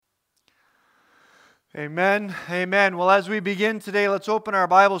Amen. Amen. Well, as we begin today, let's open our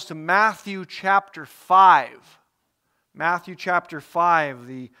Bibles to Matthew chapter 5. Matthew chapter 5,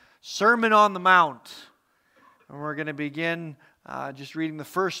 the Sermon on the Mount. And we're going to begin just reading the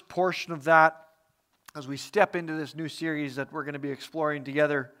first portion of that as we step into this new series that we're going to be exploring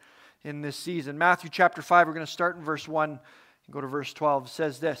together in this season. Matthew chapter 5, we're going to start in verse 1 and go to verse 12. It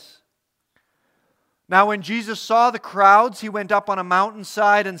says this: Now when Jesus saw the crowds, he went up on a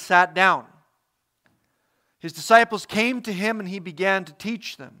mountainside and sat down. His disciples came to him and he began to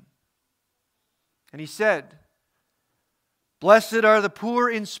teach them. And he said, Blessed are the poor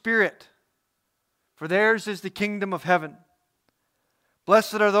in spirit, for theirs is the kingdom of heaven.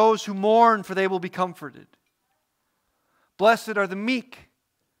 Blessed are those who mourn, for they will be comforted. Blessed are the meek,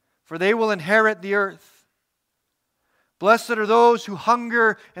 for they will inherit the earth. Blessed are those who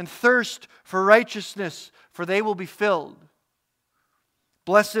hunger and thirst for righteousness, for they will be filled.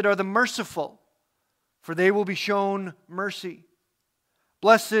 Blessed are the merciful, for they will be shown mercy.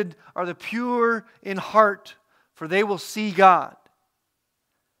 Blessed are the pure in heart, for they will see God.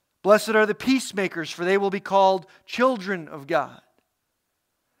 Blessed are the peacemakers, for they will be called children of God.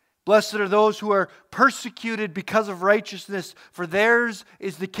 Blessed are those who are persecuted because of righteousness, for theirs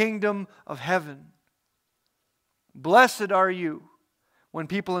is the kingdom of heaven. Blessed are you when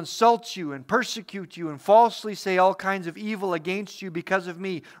people insult you and persecute you and falsely say all kinds of evil against you because of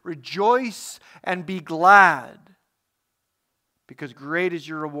me. Rejoice and be glad, because great is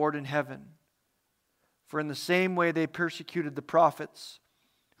your reward in heaven. For in the same way they persecuted the prophets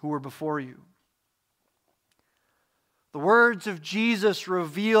who were before you. The words of Jesus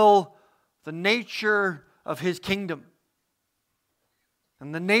reveal the nature of His kingdom.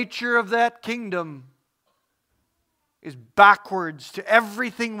 And the nature of that kingdom is backwards to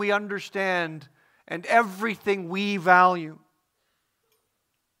everything we understand and everything we value.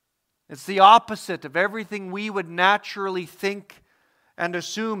 It's the opposite of everything we would naturally think and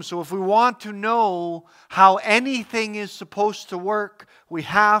assume. So if we want to know how anything is supposed to work, we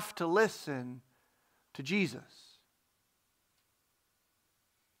have to listen to Jesus.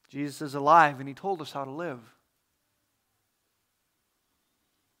 Jesus is alive and He told us how to live.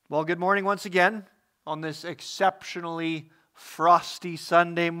 Well, good morning once again. On this exceptionally frosty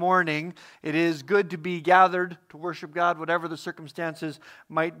Sunday morning, it is good to be gathered to worship God, whatever the circumstances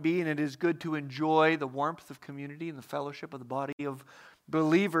might be, and it is good to enjoy the warmth of community and the fellowship of the body of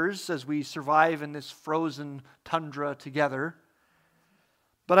believers as we survive in this frozen tundra together.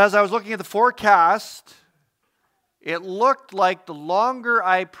 But as I was looking at the forecast, it looked like the longer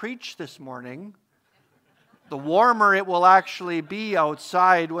I preach this morning, the warmer it will actually be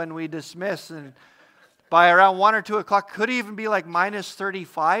outside when we dismiss. And by around 1 or 2 o'clock, could even be like minus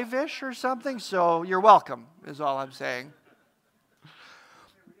 35-ish or something. So you're welcome, is all I'm saying.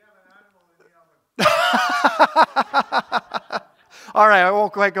 All right, I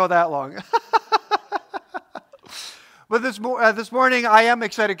won't quite go that long. But this morning, I am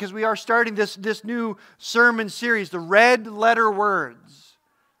excited because we are starting this new sermon series, the red letter words.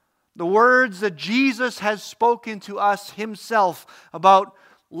 The words that Jesus has spoken to us Himself about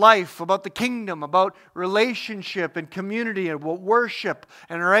life, about the kingdom, about relationship and community, about worship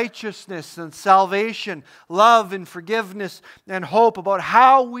and righteousness and salvation, love and forgiveness and hope, about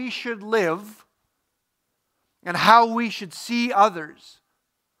how we should live and how we should see others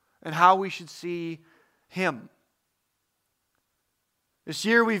and how we should see Him. This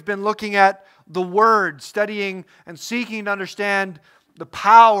year we've been looking at the Word, studying and seeking to understand the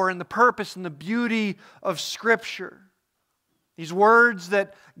power and the purpose and the beauty of Scripture. These words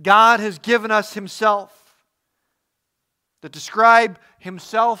that God has given us Himself, that describe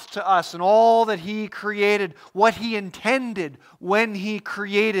Himself to us and all that He created, what He intended when He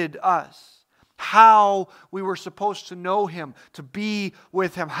created us, how we were supposed to know Him, to be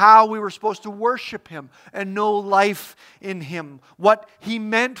with Him, how we were supposed to worship Him and know life in Him, what He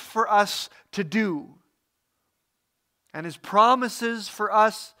meant for us to do, and His promises for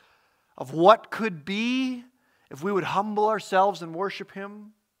us of what could be if we would humble ourselves and worship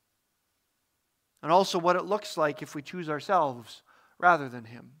Him, and also what it looks like if we choose ourselves rather than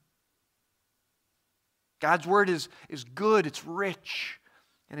Him. God's Word is good, it's rich,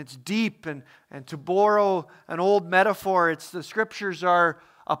 and it's deep, and to borrow an old metaphor, the Scriptures are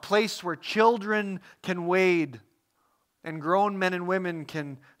a place where children can wade and grown men and women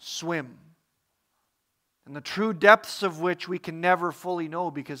can swim. And the true depths of which we can never fully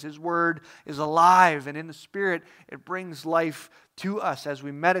know, because His Word is alive, and in the Spirit it brings life to us as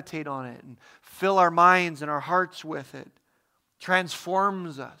we meditate on it and fill our minds and our hearts with it.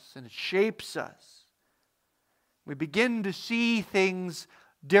 Transforms us and it shapes us. We begin to see things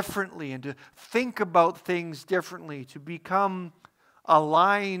differently and to think about things differently, to become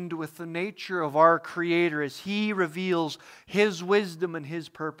aligned with the nature of our Creator as He reveals His wisdom and His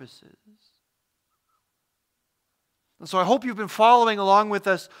purposes. And so I hope you've been following along with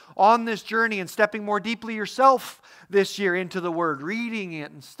us on this journey and stepping more deeply yourself this year into the Word, reading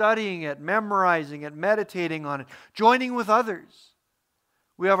it and studying it, memorizing it, meditating on it, joining with others.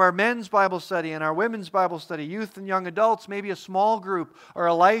 We have our men's Bible study and our women's Bible study, youth and young adults, maybe a small group or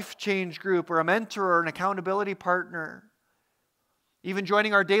a life change group or a mentor or an accountability partner. Even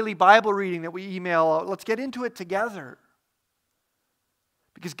joining our daily Bible reading that we email. Let's get into it together.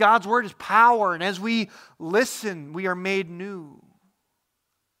 Because God's Word is power, and as we listen, we are made new.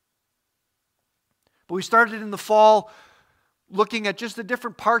 But we started in the fall looking at just the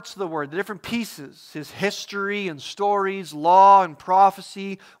different parts of the Word, the different pieces, His history and stories, law and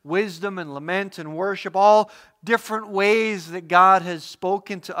prophecy, wisdom and lament and worship, all different ways that God has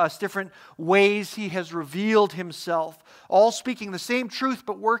spoken to us, different ways He has revealed Himself, all speaking the same truth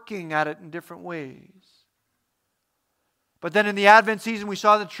but working at it in different ways. But then in the Advent season, we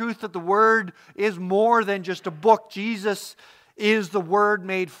saw the truth that the Word is more than just a book. Jesus is the Word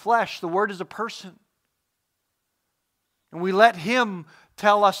made flesh. The Word is a person. And we let Him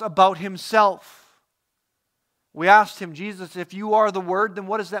tell us about Himself. We asked Him, Jesus, if you are the Word, then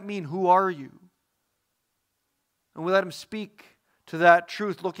what does that mean? Who are you? And we let Him speak to that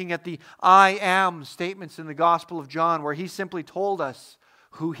truth, looking at the I am statements in the Gospel of John, where He simply told us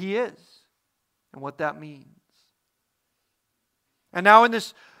who He is and what that means. And now in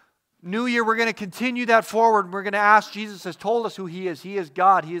this new year, we're going to continue that forward. We're going to ask, Jesus has told us who He is. He is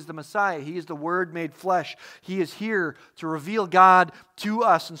God. He is the Messiah. He is the Word made flesh. He is here to reveal God to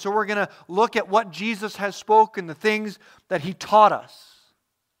us. And so we're going to look at what Jesus has spoken, the things that He taught us,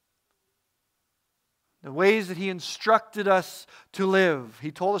 the ways that He instructed us to live.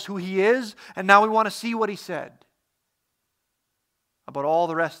 He told us who He is, and now we want to see what He said about all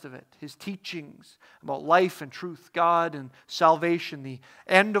the rest of it. His teachings about life and truth, God and salvation, the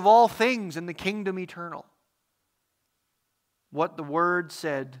end of all things and the kingdom eternal. What the Word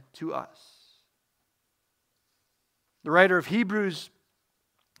said to us. The writer of Hebrews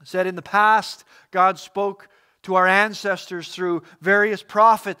said, in the past, God spoke to our ancestors through various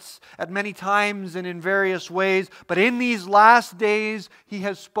prophets at many times and in various ways, but in these last days He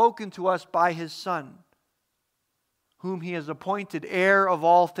has spoken to us by His Son, whom He has appointed heir of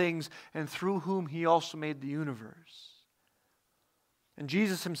all things, and through whom He also made the universe. And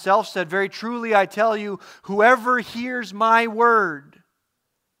Jesus Himself said, very truly I tell you, whoever hears my word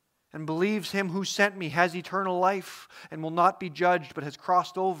and believes Him who sent me has eternal life and will not be judged, but has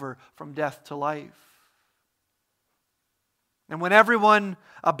crossed over from death to life. And when everyone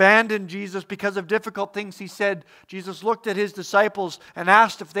abandoned Jesus because of difficult things, He said, Jesus looked at His disciples and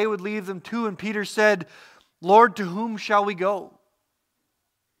asked if they would leave them too. And Peter said, Lord, to whom shall we go?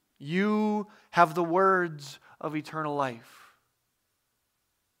 You have the words of eternal life.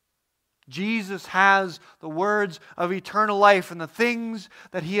 Jesus has the words of eternal life, and the things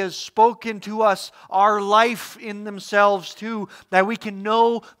that He has spoken to us are life in themselves too, that we can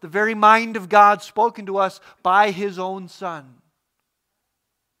know the very mind of God spoken to us by His own Son.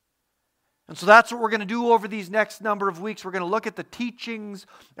 And so that's what we're going to do over these next number of weeks. We're going to look at the teachings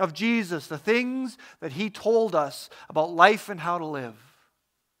of Jesus, the things that He told us about life and how to live.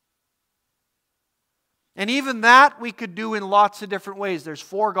 And even that we could do in lots of different ways. There's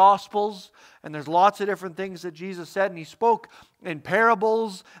 4 Gospels, and there's lots of different things that Jesus said. And He spoke in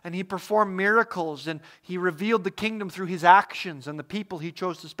parables, and He performed miracles, and He revealed the kingdom through His actions and the people He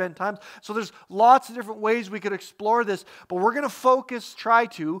chose to spend time. So there's lots of different ways we could explore this. But we're going to try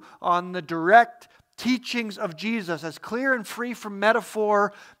to, on the direct teachings of Jesus, as clear and free from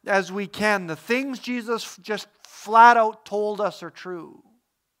metaphor as we can. The things Jesus just flat out told us are true.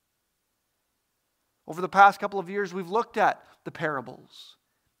 Over the past couple of years, we've looked at the parables,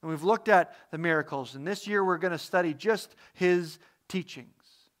 and we've looked at the miracles, and this year we're going to study just His teachings.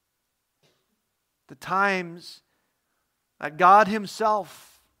 The times that God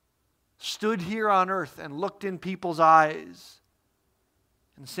Himself stood here on earth and looked in people's eyes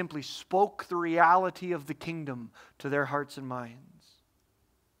and simply spoke the reality of the kingdom to their hearts and minds.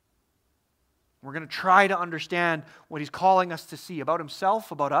 We're going to try to understand what He's calling us to see about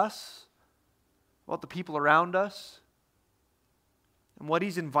Himself, about us, about the people around us, and what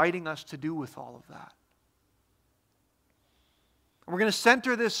He's inviting us to do with all of that. And we're going to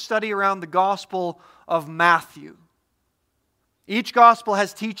center this study around the Gospel of Matthew. Each Gospel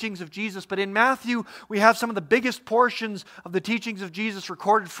has teachings of Jesus, but in Matthew we have some of the biggest portions of the teachings of Jesus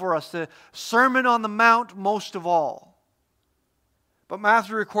recorded for us, the Sermon on the Mount most of all. But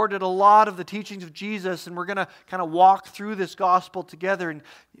Matthew recorded a lot of the teachings of Jesus, and we're going to kind of walk through this gospel together. And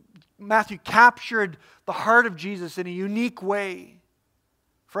Matthew captured the heart of Jesus in a unique way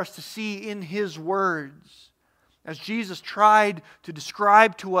for us to see in his words as Jesus tried to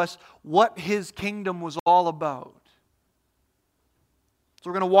describe to us what his kingdom was all about. So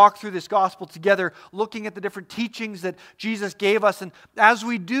we're going to walk through this gospel together, looking at the different teachings that Jesus gave us. And as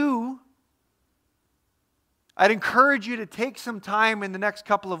we do, I'd encourage you to take some time in the next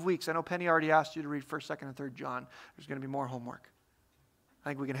couple of weeks. I know Penny already asked you to read 1st, 2nd, and 3rd John. There's going to be more homework. I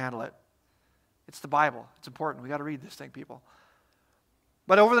think we can handle it. It's the Bible. It's important. We got to read this thing, people.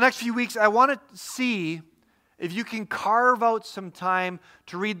 But over the next few weeks, I want to see if you can carve out some time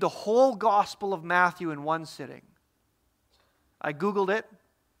to read the whole Gospel of Matthew in one sitting. I Googled it.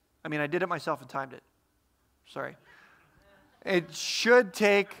 I did it myself and timed it. Sorry. It should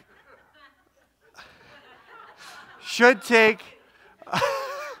take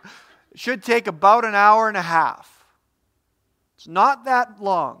about an hour and a half. It's not that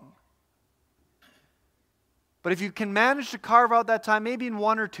long. But if you can manage to carve out that time, maybe in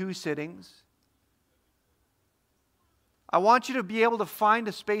 1 or 2 sittings, I want you to be able to find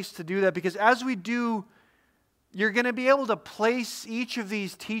a space to do that, because as we do, you're going to be able to place each of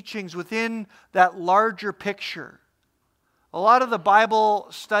these teachings within that larger picture. A lot of the Bible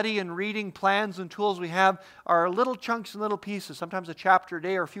study and reading plans and tools we have are little chunks and little pieces, sometimes a chapter a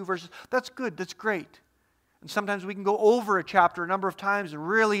day or a few verses. That's good, that's great. And sometimes we can go over a chapter a number of times and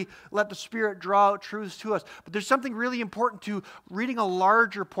really let the Spirit draw out truths to us. But there's something really important to reading a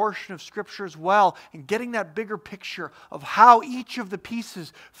larger portion of Scripture as well and getting that bigger picture of how each of the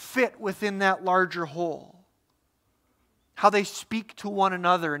pieces fit within that larger whole. How they speak to one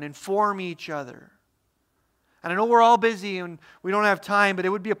another and inform each other. And I know we're all busy and we don't have time, but it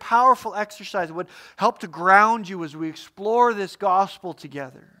would be a powerful exercise. It would help to ground you as we explore this gospel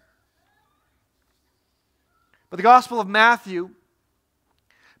together. But the Gospel of Matthew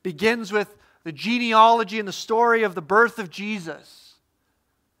begins with the genealogy and the story of the birth of Jesus.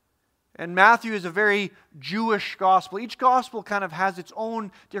 And Matthew is a very Jewish gospel. Each gospel kind of has its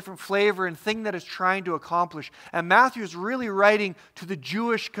own different flavor and thing that it's trying to accomplish. And Matthew is really writing to the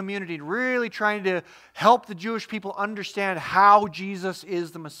Jewish community, really trying to help the Jewish people understand how Jesus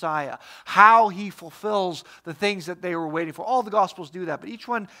is the Messiah, how he fulfills the things that they were waiting for. All the gospels do that, but each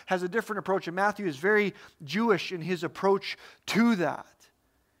one has a different approach, and Matthew is very Jewish in his approach to that.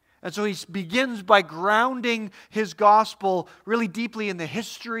 And so he begins by grounding his gospel really deeply in the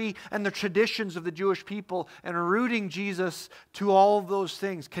history and the traditions of the Jewish people and rooting Jesus to all of those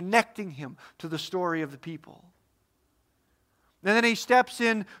things, connecting him to the story of the people. And then he steps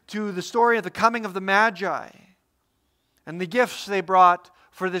into the story of the coming of the Magi and the gifts they brought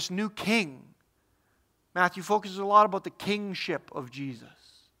for this new king. Matthew focuses a lot about the kingship of Jesus.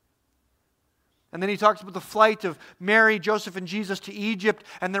 And then he talks about the flight of Mary, Joseph, and Jesus to Egypt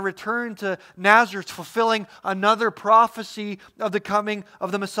and their return to Nazareth, fulfilling another prophecy of the coming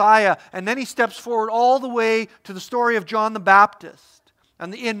of the Messiah. And then he steps forward all the way to the story of John the Baptist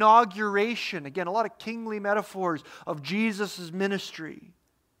and the inauguration. Again, a lot of kingly metaphors of Jesus' ministry.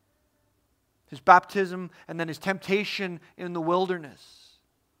 His baptism and then his temptation in the wilderness,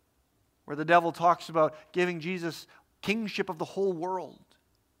 where the devil talks about giving Jesus kingship of the whole world.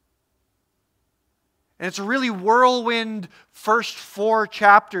 And it's a really whirlwind first 4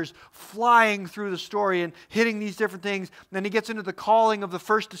 chapters flying through the story and hitting these different things. And then he gets into the calling of the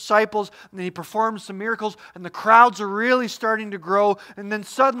first disciples, and then he performs some miracles, and the crowds are really starting to grow. And then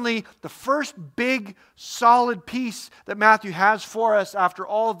suddenly, the first big, solid piece that Matthew has for us after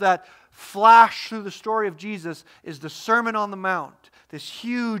all of that flash through the story of Jesus is the Sermon on the Mount, this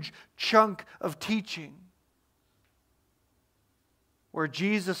huge chunk of teaching, where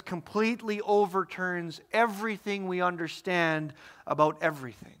Jesus completely overturns everything we understand about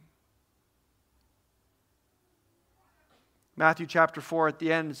everything. Matthew chapter 4 at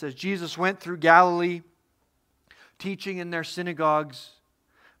the end, it says, Jesus went through Galilee, teaching in their synagogues,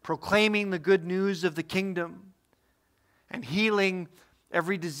 proclaiming the good news of the kingdom, and healing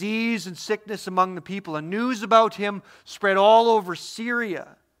every disease and sickness among the people. And news about him spread all over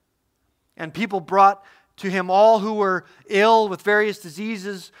Syria, and people brought to him all who were ill with various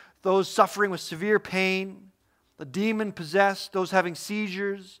diseases, those suffering with severe pain, the demon-possessed, those having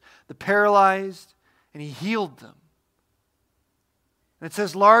seizures, the paralyzed, and he healed them. And it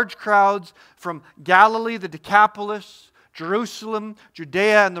says large crowds from Galilee, the Decapolis, Jerusalem,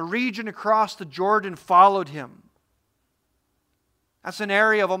 Judea, and the region across the Jordan followed him. That's an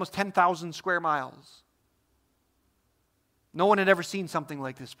area of almost 10,000 square miles. No one had ever seen something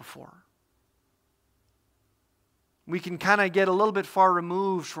like this before. we can kind of get a little bit far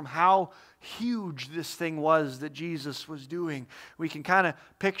removed from how huge this thing was that Jesus was doing. We can kind of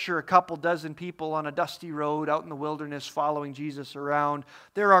picture a couple dozen people on a dusty road out in the wilderness following Jesus around.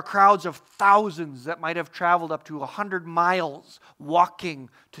 There are crowds of thousands that might have traveled up to 100 miles walking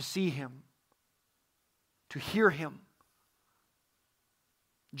to see him, to hear him.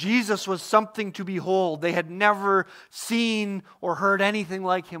 Jesus was something to behold. They had never seen or heard anything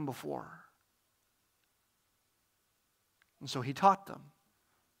like him before. And so he taught them.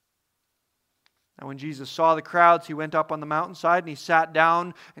 And when Jesus saw the crowds, he went up on the mountainside and he sat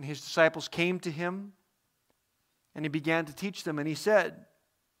down, and his disciples came to him, and he began to teach them. And he said,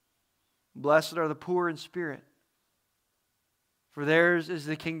 "Blessed are the poor in spirit, for theirs is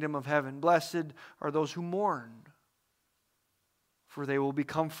the kingdom of heaven. Blessed are those who mourn, for they will be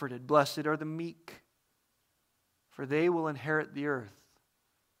comforted. Blessed are the meek, for they will inherit the earth.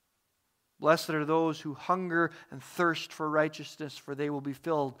 Blessed are those who hunger and thirst for righteousness, for they will be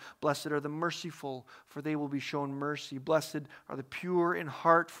filled. Blessed are the merciful, for they will be shown mercy. Blessed are the pure in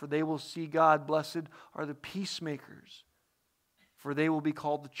heart, for they will see God. Blessed are the peacemakers, for they will be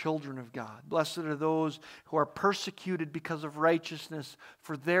called the children of God. Blessed are those who are persecuted because of righteousness,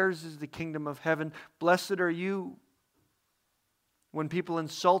 for theirs is the kingdom of heaven. Blessed are you when people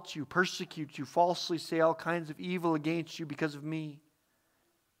insult you, persecute you, falsely say all kinds of evil against you because of me.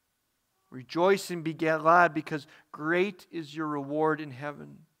 Rejoice and be glad, because great is your reward in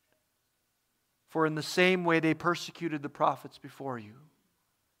heaven. For in the same way they persecuted the prophets before you."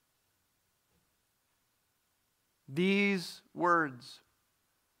 These words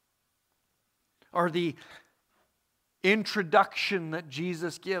are the introduction that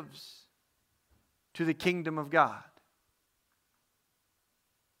Jesus gives to the kingdom of God.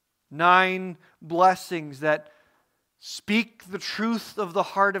 9 blessings that speak the truth of the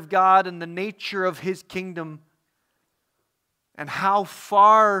heart of God and the nature of his kingdom, and how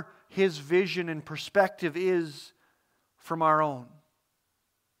far his vision and perspective is from our own.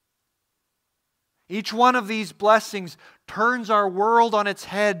 Each one of these blessings turns our world on its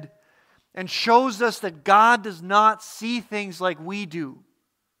head and shows us that God does not see things like we do.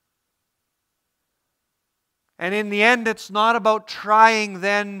 And in the end, it's not about trying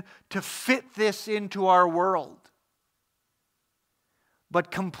then to fit this into our world, but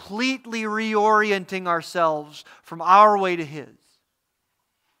completely reorienting ourselves from our way to his.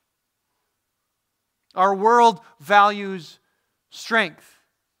 Our world values strength.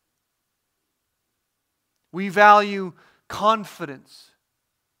 We value confidence.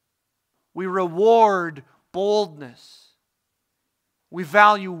 We reward boldness. We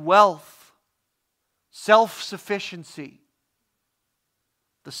value wealth, self-sufficiency,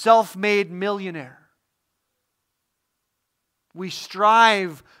 the self-made millionaire. We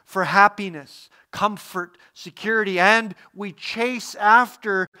strive for happiness, comfort, security, and we chase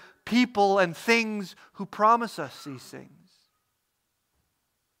after people and things who promise us these things.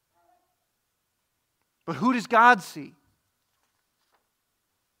 But who does God see?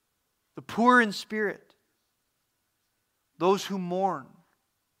 The poor in spirit, those who mourn,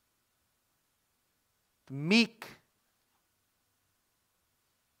 the meek,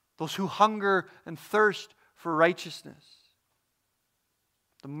 those who hunger and thirst for righteousness,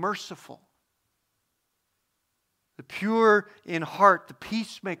 the merciful, the pure in heart, the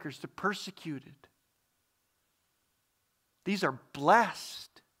peacemakers, the persecuted. These are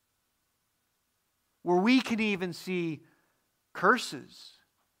blessed. Where we can even see curses,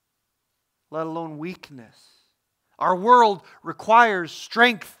 let alone weakness. Our world requires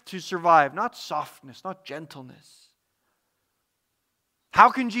strength to survive, not softness, not gentleness.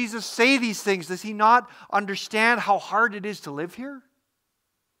 How can Jesus say these things? Does he not understand how hard it is to live here?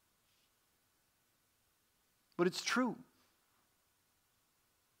 But it's true.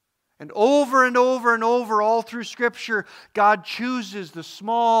 And over and over and over, all through Scripture, God chooses the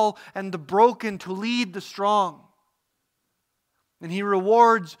small and the broken to lead the strong. And he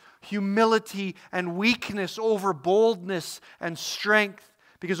rewards humility and weakness over boldness and strength.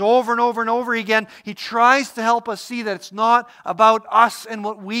 Because over and over and over again, he tries to help us see that it's not about us and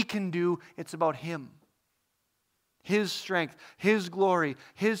what we can do, it's about him. His strength, his glory,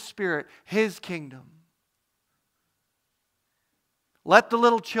 his spirit, his kingdom. Let the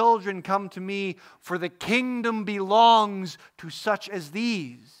little children come to me, for the kingdom belongs to such as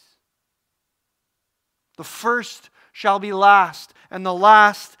these. The first shall be last, and the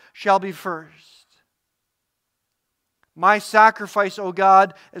last shall be first. My sacrifice, O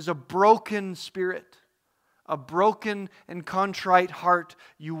God, is a broken spirit, a broken and contrite heart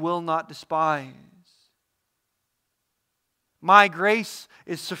you will not despise. My grace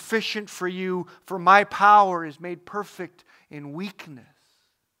is sufficient for you, for my power is made perfect in weakness.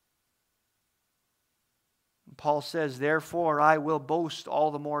 And Paul says, therefore I will boast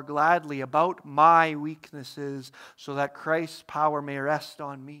all the more gladly about my weaknesses, so that Christ's power may rest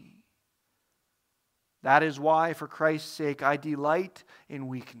on me. That is why, for Christ's sake, I delight in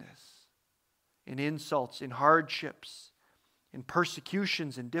weakness, in insults, in hardships, in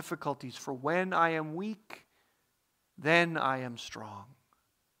persecutions and difficulties. For when I am weak, then I am strong.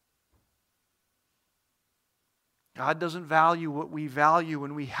 God doesn't value what we value,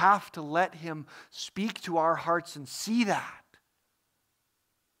 and we have to let Him speak to our hearts and see that.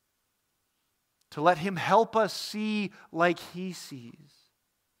 To let Him help us see like He sees.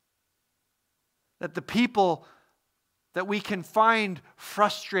 That the people that we can find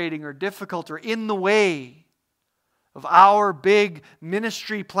frustrating or difficult or in the way of our big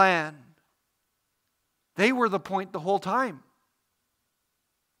ministry plan, they were the point the whole time.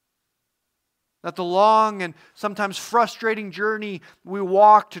 That the long and sometimes frustrating journey we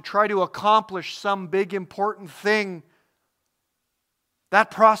walk to try to accomplish some big important thing, that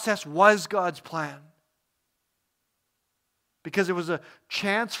process was God's plan. Because it was a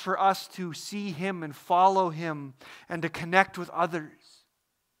chance for us to see Him and follow Him and to connect with others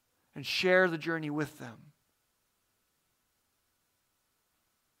and share the journey with them.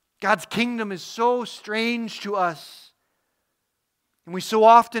 God's kingdom is so strange to us. And we so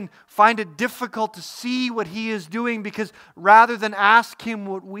often find it difficult to see what He is doing, because rather than ask Him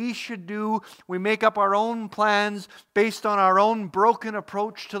what we should do, we make up our own plans based on our own broken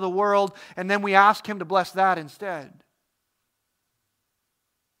approach to the world, and then we ask Him to bless that instead.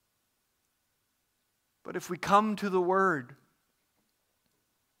 But if we come to the Word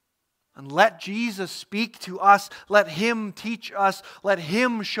and let Jesus speak to us, let Him teach us, let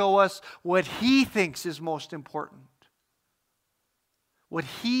Him show us what He thinks is most important, what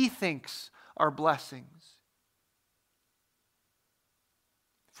He thinks are blessings.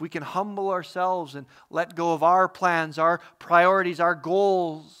 If we can humble ourselves and let go of our plans, our priorities, our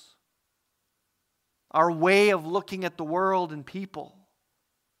goals, our way of looking at the world and people,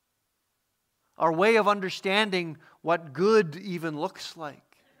 our way of understanding what good even looks like.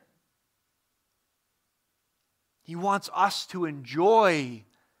 He wants us to enjoy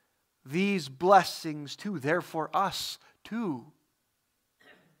these blessings too. Therefore, us too.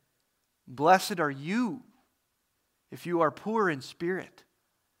 Blessed are you if you are poor in spirit,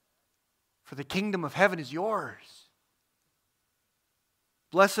 for the kingdom of heaven is yours.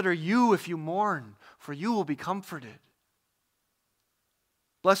 Blessed are you if you mourn, for you will be comforted.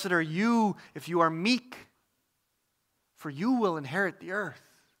 Blessed are you if you are meek, for you will inherit the earth.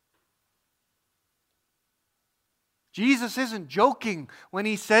 Jesus isn't joking when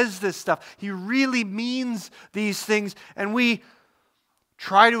He says this stuff. He really means these things, and we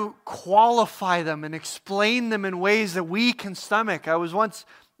try to qualify them and explain them in ways that we can stomach. I was once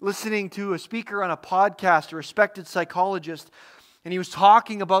listening to a speaker on a podcast, a respected psychologist, and he was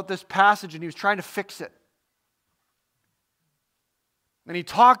talking about this passage and he was trying to fix it. And he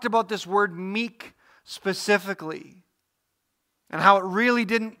talked about this word meek specifically, and how it really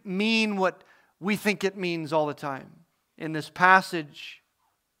didn't mean what we think it means all the time. In this passage,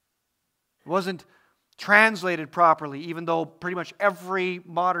 it wasn't translated properly, even though pretty much every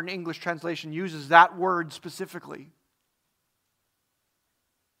modern English translation uses that word specifically.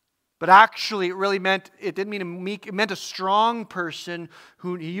 But actually, it didn't mean a meek, it meant a strong person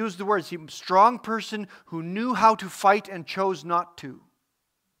who, he used the words, strong person who knew how to fight and chose not to.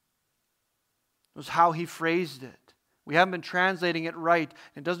 It was how he phrased it. We haven't been translating it right.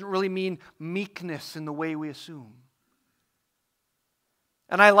 It doesn't really mean meekness in the way we assume.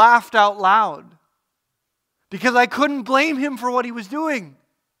 And I laughed out loud because I couldn't blame him for what he was doing.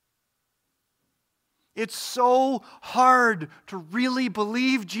 It's so hard to really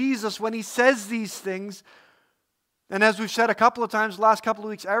believe Jesus when He says these things. And as we've said a couple of times the last couple of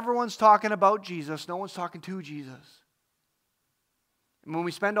weeks, everyone's talking about Jesus. No one's talking to Jesus. And when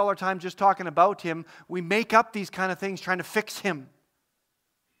we spend all our time just talking about Him, we make up these kind of things trying to fix Him.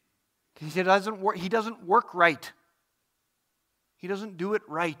 He doesn't work right. He doesn't do it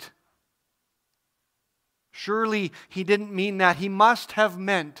right. Surely He didn't mean that. He must have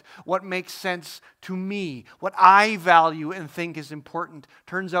meant what makes sense to me, what I value and think is important.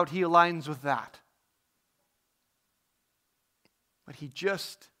 Turns out He aligns with that. But He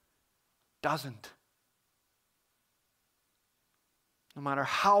just doesn't. No matter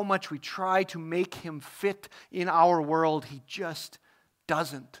how much we try to make Him fit in our world, He just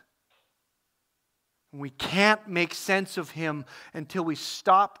doesn't. We can't make sense of Him until we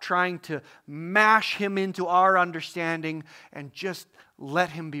stop trying to mash Him into our understanding and just let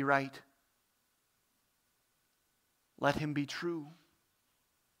Him be right. Let Him be true.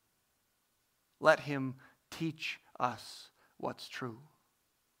 Let Him teach us what's true.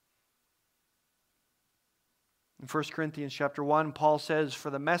 In 1 Corinthians chapter 1, Paul says, "For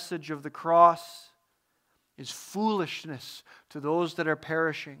the message of the cross is foolishness to those that are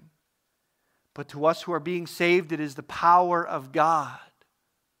perishing. But to us who are being saved, it is the power of God.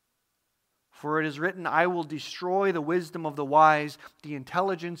 For it is written, I will destroy the wisdom of the wise, the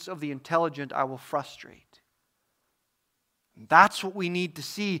intelligence of the intelligent I will frustrate." And that's what we need to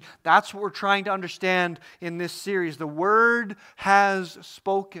see. That's what we're trying to understand in this series. The Word has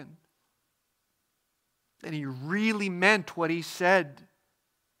spoken. And He really meant what He said.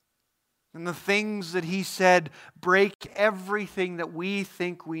 And the things that He said break everything that we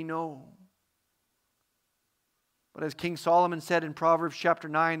think we know. But as King Solomon said in Proverbs chapter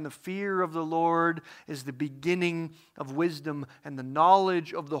 9, the fear of the Lord is the beginning of wisdom, and the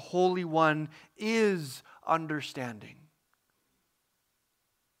knowledge of the Holy One is understanding.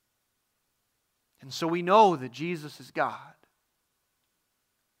 And so we know that Jesus is God.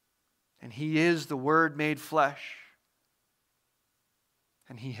 And He is the Word made flesh.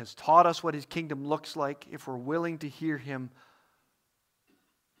 And He has taught us what His kingdom looks like if we're willing to hear Him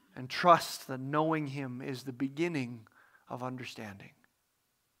and trust that knowing Him is the beginning of understanding.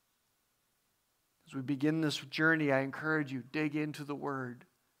 As we begin this journey, I encourage you, dig into the Word.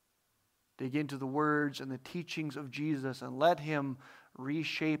 Dig into the words and the teachings of Jesus and let Him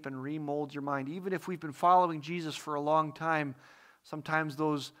reshape and remold your mind. Even if we've been following Jesus for a long time, sometimes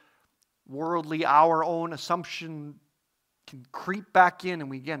those worldly, our own assumption can creep back in, and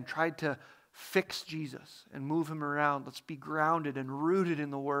we again try to fix Jesus and move Him around. Let's be grounded and rooted in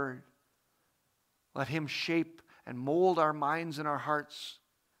the Word. Let Him shape and mold our minds and our hearts,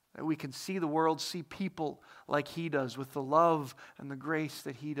 that we can see the world, see people like He does, with the love and the grace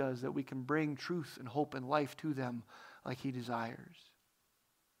that He does, that we can bring truth and hope and life to them like He desires.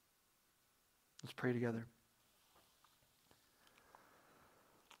 Let's pray together.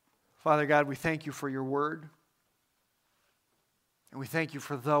 Father God, we thank You for Your Word. And we thank You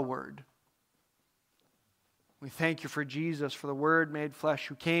for the Word. We thank You for Jesus, for the Word made flesh,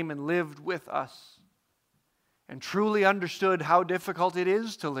 who came and lived with us and truly understood how difficult it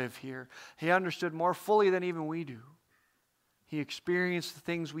is to live here. He understood more fully than even we do. He experienced the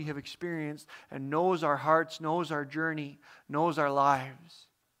things we have experienced and knows our hearts, knows our journey, knows our lives.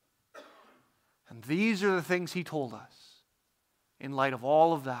 And these are the things He told us in light of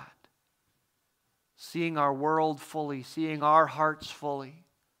all of that. Seeing our world fully, seeing our hearts fully.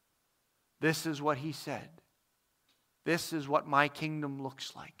 This is what He said. This is what my kingdom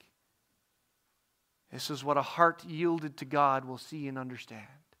looks like. This is what a heart yielded to God will see and understand.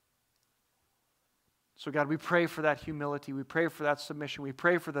 So God, we pray for that humility. We pray for that submission. We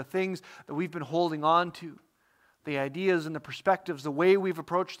pray for the things that we've been holding on to. The ideas and the perspectives, the way we've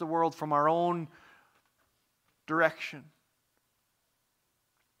approached the world from our own direction.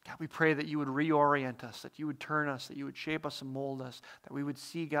 God, we pray that You would reorient us, that You would turn us, that You would shape us and mold us, that we would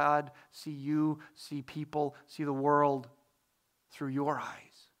see God, see You, see people, see the world through Your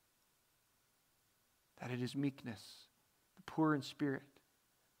eyes. That it is meekness, the poor in spirit,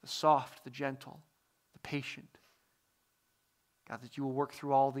 the soft, the gentle, the patient. God, that You will work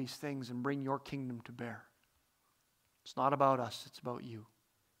through all these things and bring Your kingdom to bear. It's not about us, it's about You.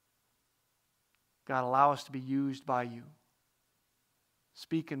 God, allow us to be used by You.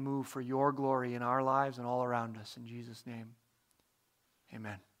 Speak and move for Your glory in our lives and all around us. In Jesus' name,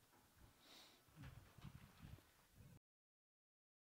 amen.